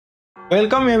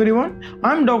Welcome everyone.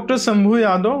 I'm Dr. Shambhu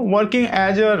Yadav, working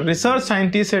as a research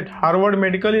scientist at Harvard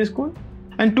Medical School.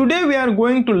 And today we are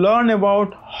going to learn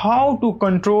about how to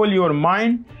control your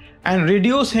mind and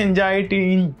reduce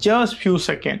anxiety in just few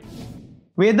seconds.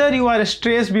 Whether you are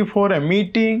stressed before a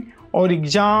meeting or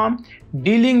exam,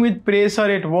 dealing with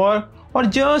pressure at work, or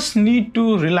just need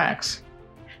to relax,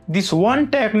 this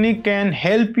one technique can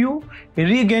help you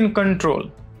regain control.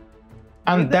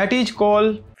 And that is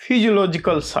called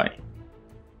physiological sigh.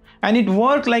 And it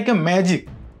works like a magic.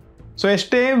 So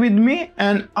stay with me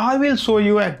and I will show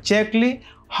you exactly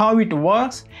how it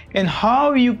works and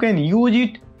how you can use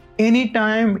it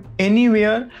anytime,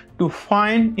 anywhere to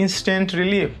find instant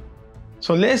relief.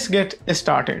 So let's get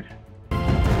started.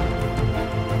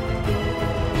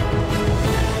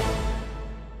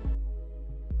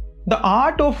 The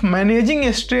art of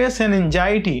managing stress and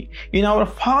anxiety in our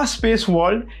fast-paced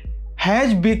world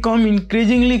has become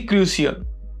increasingly crucial.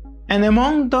 And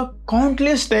among the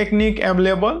countless techniques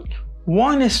available,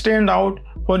 one stands out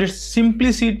for its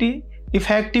simplicity,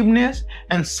 effectiveness,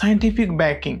 and scientific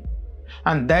backing,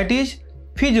 and that is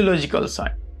physiological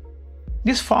sigh.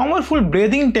 This powerful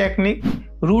breathing technique,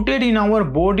 rooted in our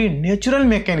body's natural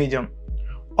mechanism,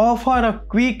 offers a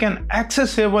quick and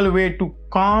accessible way to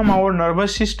calm our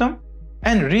nervous system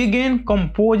and regain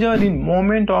composure in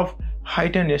moments of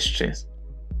heightened stress.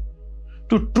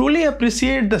 To truly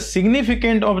appreciate the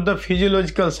significance of the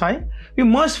physiological sigh, we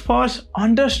must first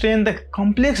understand the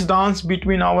complex dance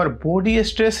between our body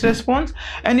stress response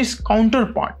and its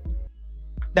counterpart,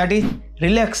 that is,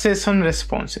 relaxation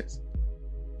responses.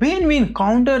 When we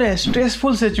encounter a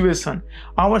stressful situation,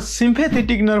 our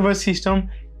sympathetic nervous system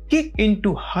kicks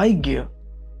into high gear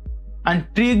and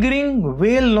triggering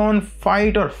well-known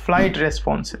fight or flight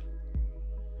responses.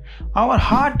 Our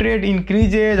heart rate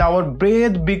increases, our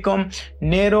breath becomes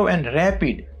narrow and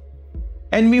rapid,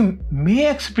 and we may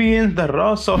experience the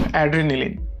rush of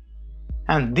adrenaline.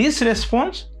 And this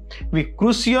response will be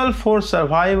crucial for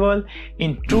survival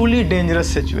in truly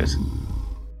dangerous situations.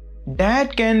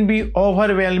 That can be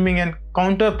overwhelming and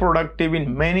counterproductive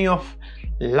in many of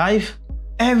life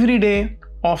everyday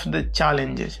of the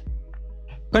challenges.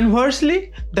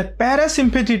 Conversely, the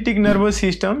parasympathetic nervous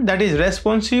system that is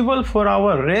responsible for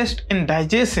our rest and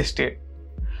digest state,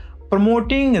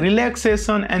 promoting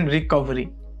relaxation and recovery.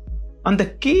 And the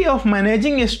key of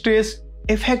managing stress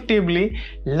effectively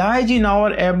lies in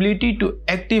our ability to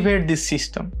activate this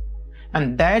system,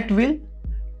 and that will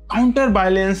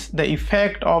counterbalance the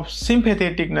effect of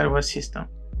sympathetic nervous system.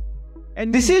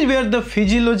 And this is where the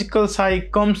physiological sigh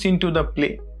comes into the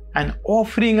play, and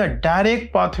offering a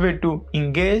direct pathway to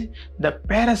engage the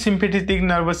parasympathetic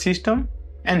nervous system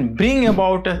and bring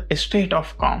about a state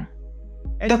of calm.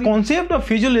 The concept of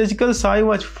physiological sigh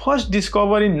was first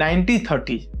discovered in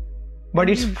 1930s, but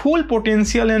its full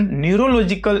potential and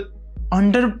neurological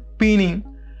underpinning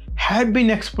have been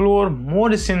explored more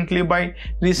recently by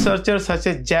researchers such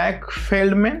as Jack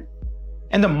Feldman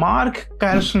and Mark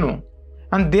Carcano,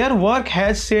 and their work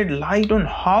has shed light on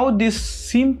how this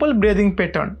simple breathing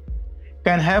pattern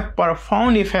can have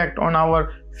profound effect on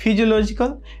our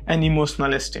physiological and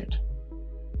emotional state.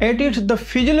 At it, the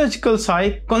physiological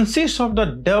sigh consists of the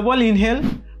double inhale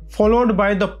followed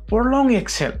by the prolonged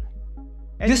exhale.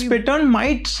 This pattern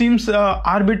might seem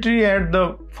arbitrary at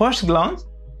the first glance,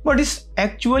 but it's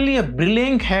actually a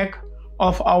brilliant hack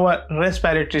of our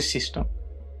respiratory system.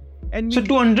 So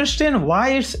to understand why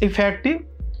it's effective,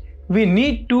 we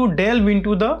need to delve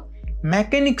into the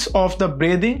mechanics of the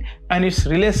breathing and its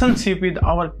relationship with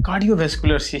our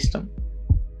cardiovascular system.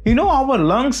 You know, our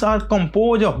lungs are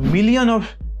composed of millions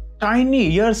of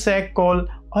tiny air sacs called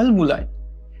alveoli,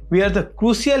 where the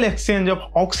crucial exchange of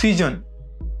oxygen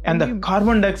and the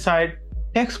carbon dioxide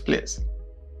takes place.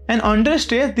 And under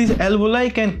stress, these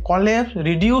alveoli can collapse,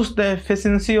 reduce the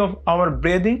efficiency of our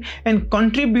breathing, and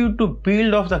contribute to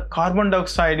build of the carbon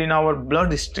dioxide in our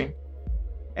bloodstream.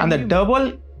 And the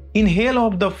double inhale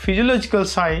of the physiological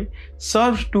sigh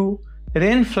serves to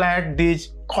rain flat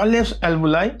these collapsed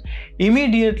alveoli,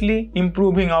 immediately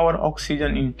improving our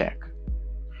oxygen intake.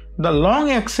 The long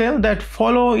exhale that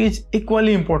follows is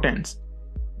equally important.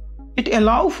 It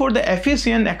allows for the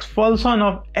efficient expulsion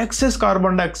of excess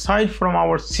carbon dioxide from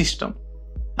our system.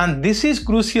 And this is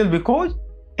crucial because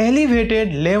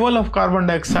elevated level of carbon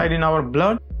dioxide in our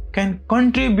blood can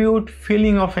contribute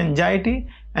feeling of anxiety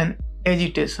and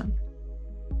agitation.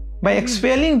 By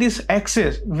expelling this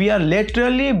excess, we are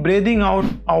literally breathing out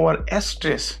our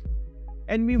stress.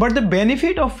 But the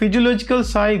benefit of physiological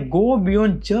sigh go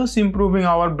beyond just improving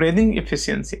our breathing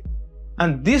efficiency.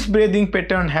 And this breathing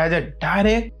pattern has a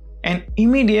direct and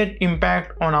immediate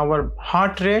impact on our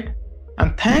heart rate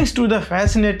and thanks to the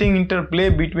fascinating interplay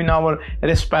between our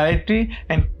respiratory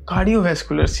and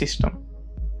cardiovascular system.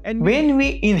 And when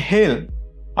we inhale,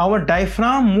 our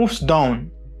diaphragm moves down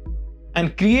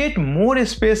and create more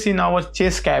space in our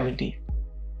chest cavity.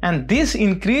 And this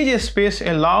increased space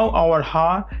allows our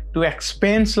heart to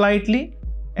expand slightly,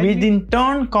 which in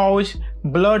turn causes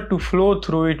blood to flow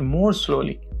through it more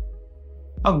slowly.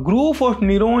 A group of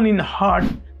neurons in the heart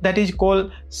that is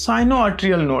called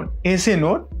sinoatrial node, SA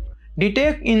node,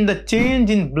 detect in the change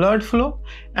in blood flow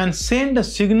and send a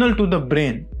signal to the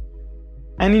brain.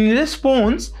 And in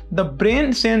response, the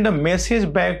brain sends a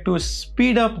message back to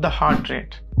speed up the heart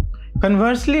rate.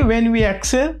 Conversely, when we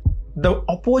exhale, the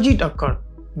opposite occurs.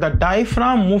 The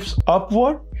diaphragm moves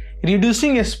upward,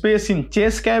 reducing space in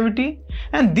chest cavity,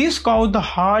 and this causes the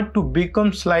heart to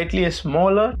become slightly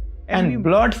smaller and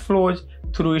blood flows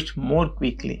through it more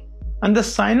quickly. And the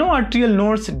sinoatrial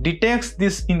nodes detects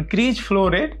this increased flow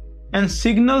rate and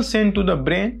signals sent to the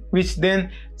brain, which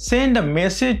then send a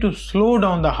message to slow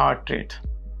down the heart rate.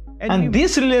 And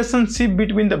this relationship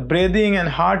between the breathing and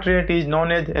heart rate is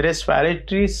known as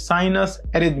respiratory sinus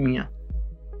arrhythmia.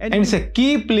 And it's a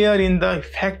key player in the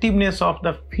effectiveness of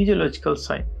the physiological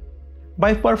sigh.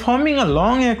 By performing a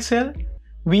long exhale,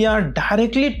 we are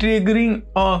directly triggering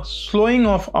a slowing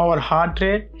of our heart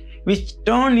rate, which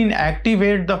turn in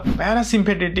activate the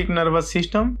parasympathetic nervous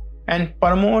system and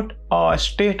promote a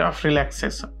state of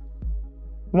relaxation.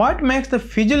 What makes the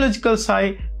physiological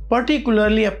sigh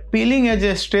particularly appealing as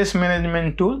a stress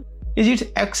management tool is its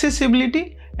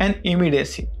accessibility and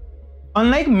immediacy.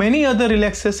 Unlike many other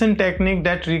relaxation techniques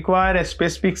that require a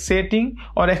specific setting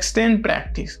or extended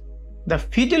practice, the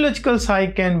physiological sigh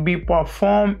can be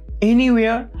performed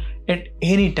anywhere at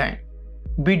any time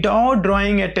without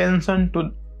drawing attention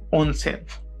to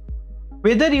oneself.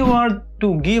 Whether you are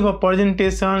to give a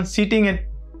presentation, sitting at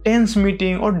a tense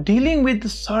meeting, or dealing with a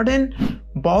sudden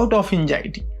bout of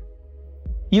anxiety,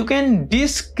 you can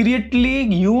discreetly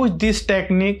use this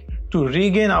technique to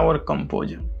regain our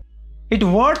composure. It's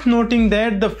worth noting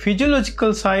that the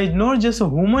physiological sigh is not just a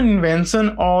human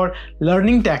invention or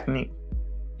learning technique.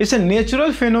 It's a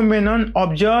natural phenomenon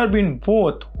observed in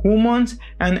both humans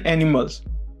and animals.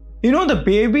 You know, the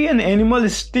baby and animal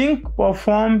instinct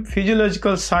perform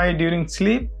physiological sigh during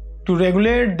sleep to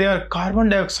regulate their carbon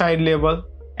dioxide level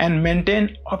and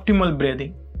maintain optimal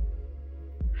breathing.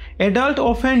 Adults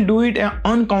often do it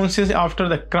unconsciously after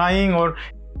the crying or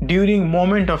during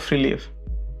moment of relief.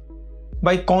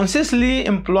 By consciously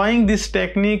employing this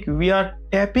technique, we are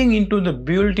tapping into the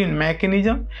built-in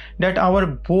mechanism that our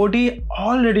body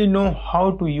already knows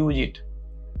how to use it.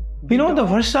 We know the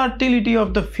versatility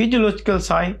of the physiological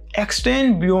sigh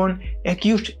extends beyond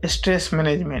acute stress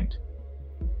management.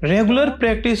 Regular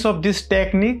practice of this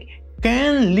technique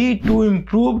can lead to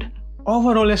improved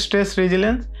overall stress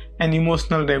resilience and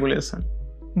emotional regulation.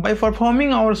 By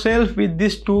performing ourselves with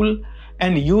this tool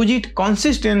and use it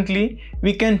consistently,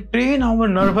 we can train our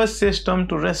nervous system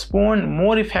to respond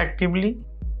more effectively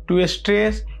to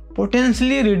stress,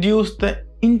 potentially reduce the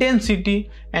intensity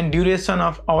and duration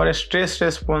of our stress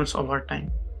response over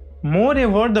time.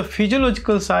 Moreover, the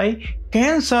physiological sigh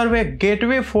can serve a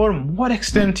gateway for more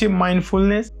extensive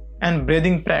mindfulness and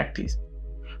breathing practice.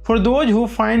 For those who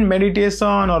find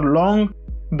meditation or long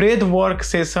breath work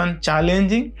session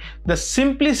challenging, the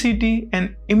simplicity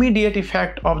and immediate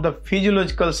effect of the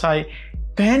physiological sigh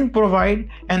can provide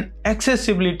an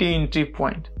accessibility entry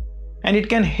point, and it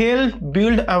can help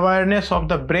build awareness of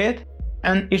the breath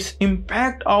and its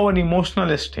impact on our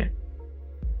emotional state,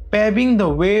 paving the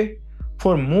way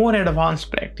for more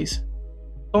advanced practice.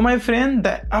 So my friend,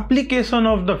 the application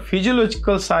of the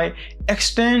physiological sigh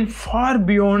extends far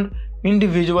beyond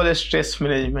individual stress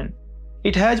management.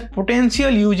 It has potential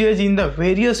usage in the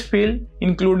various fields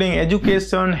including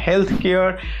education,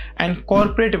 healthcare, and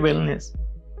corporate wellness.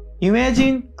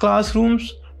 Imagine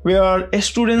classrooms where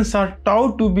students are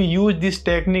taught to use this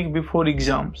technique before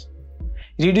exams,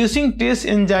 reducing test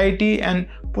anxiety and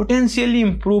potentially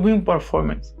improving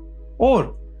performance.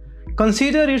 Or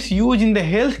consider its use in the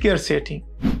healthcare setting,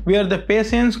 where the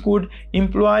patients could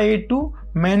employ it to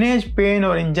manage pain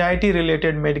or anxiety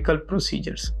related medical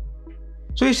procedures.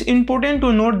 So it's important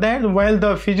to note that while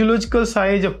the physiological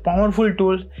sigh is a powerful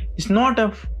tool, it's not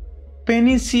a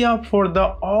panacea for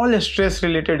all stress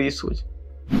related issues.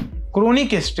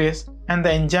 Chronic stress and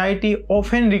the anxiety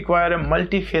often require a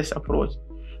multi-phase approach,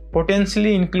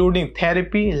 potentially including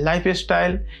therapy,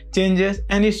 lifestyle changes,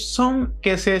 and in some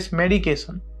cases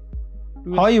medication.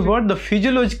 However, the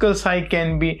physiological sigh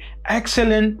can be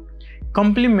excellent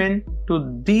complement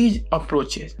to these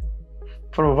approaches,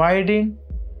 providing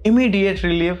immediate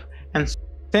relief and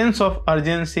sense of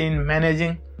urgency in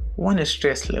managing one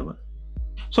stress level.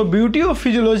 So beauty of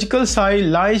physiological sigh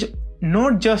lies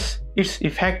not just its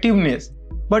effectiveness,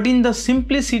 but in the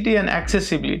simplicity and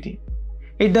accessibility.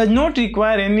 It does not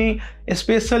require any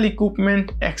special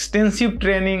equipment, extensive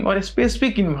training, or a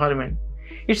specific environment.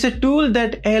 It's a tool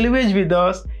that always with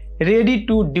us, ready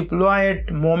to deploy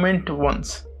at moment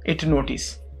once it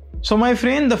notice. So my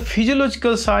friend, the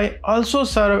physiological sigh also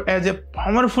serves as a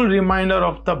powerful reminder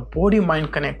of the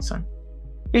body-mind connection.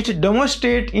 It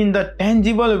demonstrates in the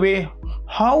tangible way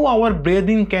how our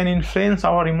breathing can influence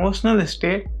our emotional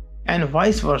state and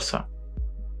vice versa.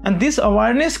 And this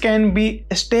awareness can be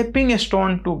a stepping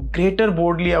stone to greater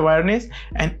bodily awareness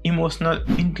and emotional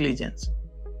intelligence.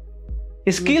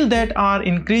 Skills that are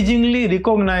increasingly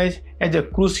recognized as a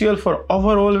crucial for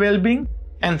overall well-being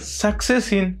and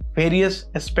success in various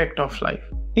aspects of life.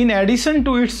 In addition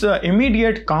to its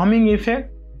immediate calming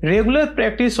effect, regular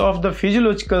practice of the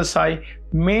physiological sigh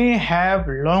may have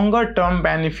longer-term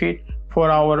benefit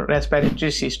for our respiratory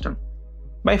system.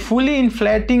 By fully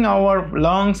inflating our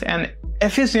lungs and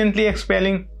efficiently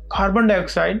expelling carbon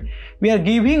dioxide, we are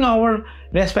giving our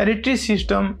respiratory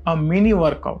system a mini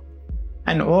workout.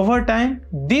 And over time,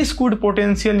 this could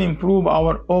potentially improve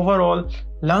our overall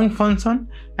lung function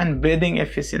and breathing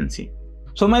efficiency.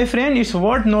 So my friend, it's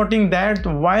worth noting that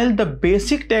while the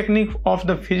basic technique of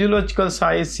the physiological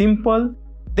sigh is simple,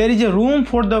 there is a room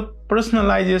for the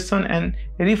personalization and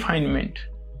refinement.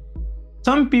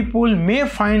 Some people may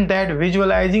find that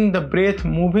visualizing the breath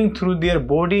moving through their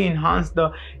body enhances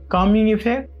the calming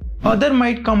effect. Others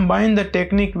might combine the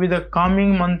technique with a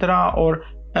calming mantra or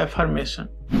affirmation.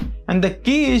 And the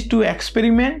key is to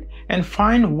experiment and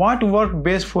find what works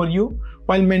best for you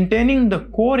while maintaining the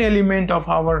core element of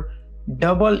our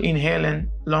double inhale and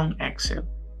long exhale.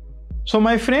 So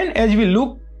my friend, as we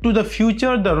look to the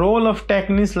future, the role of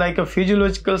techniques like a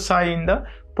physiological sigh in the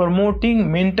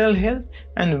promoting mental health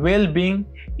and well-being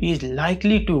is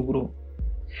likely to grow.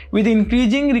 With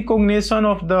increasing recognition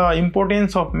of the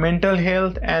importance of mental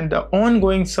health and the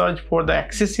ongoing search for the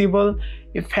accessible,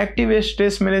 effective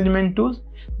stress management tools,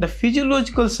 the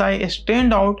physiological sigh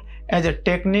stands out as a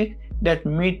technique that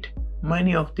meets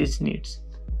many of these needs.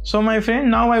 So my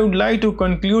friend, now I would like to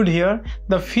conclude here.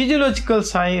 The physiological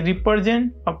sigh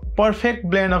represents a perfect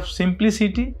blend of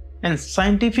simplicity and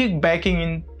scientific backing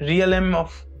in realm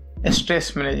of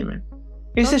stress management.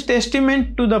 It's a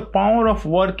testament to the power of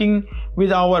working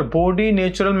with our body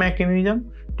natural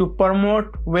mechanism to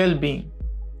promote well-being.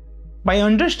 By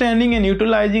understanding and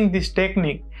utilizing this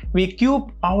technique, we equip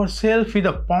ourselves with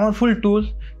a powerful tool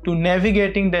to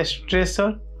navigating the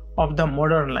stressor of the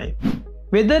modern life.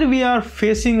 Whether we are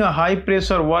facing a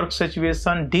high-pressure work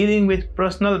situation, dealing with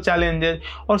personal challenges,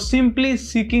 or simply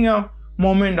seeking a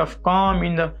moment of calm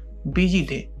in the busy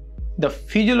day, the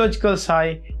physiological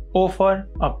sigh offers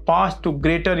a path to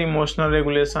greater emotional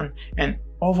regulation and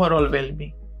overall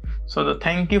well-being. So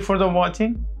thank you for the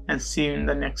watching and see you in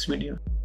the next video.